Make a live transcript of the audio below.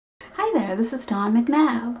Hi there, this is Dawn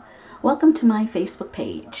McNabb. Welcome to my Facebook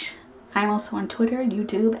page. I'm also on Twitter,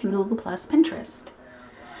 YouTube, and Google+, Pinterest.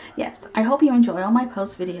 Yes, I hope you enjoy all my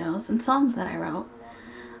post videos and songs that I wrote.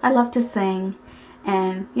 I love to sing,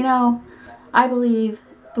 and I believe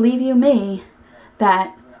you me,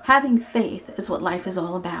 that having faith is what life is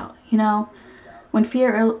all about. When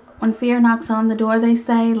fear knocks on the door, they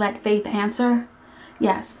say, let faith answer.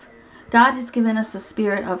 Yes, God has given us a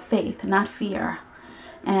spirit of faith, not fear.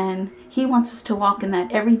 And He wants us to walk in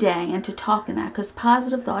that every day and to talk in that, because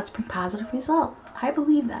positive thoughts bring positive results. I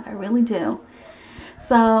believe that. I really do.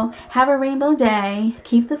 So have a rainbow day.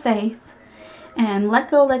 Keep the faith. And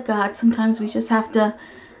let go, let God. Sometimes we just have to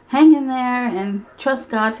hang in there and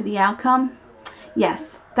trust God for the outcome.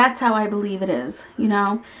 Yes, that's how I believe it is,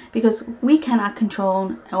 because we cannot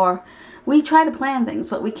control, or we try to plan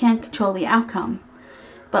things, but we can't control the outcome.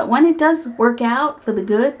 But when it does work out for the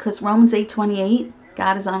good, because Romans 8:28,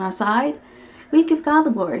 God is on our side, we give God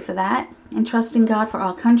the glory for that, and trust in God for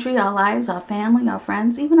our country, our lives, our family, our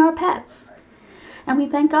friends, even our pets. And we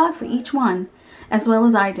thank God for each one, as well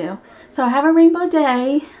as I do. So have a rainbow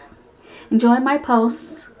day. Enjoy my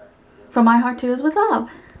posts. From my heart to yours with love.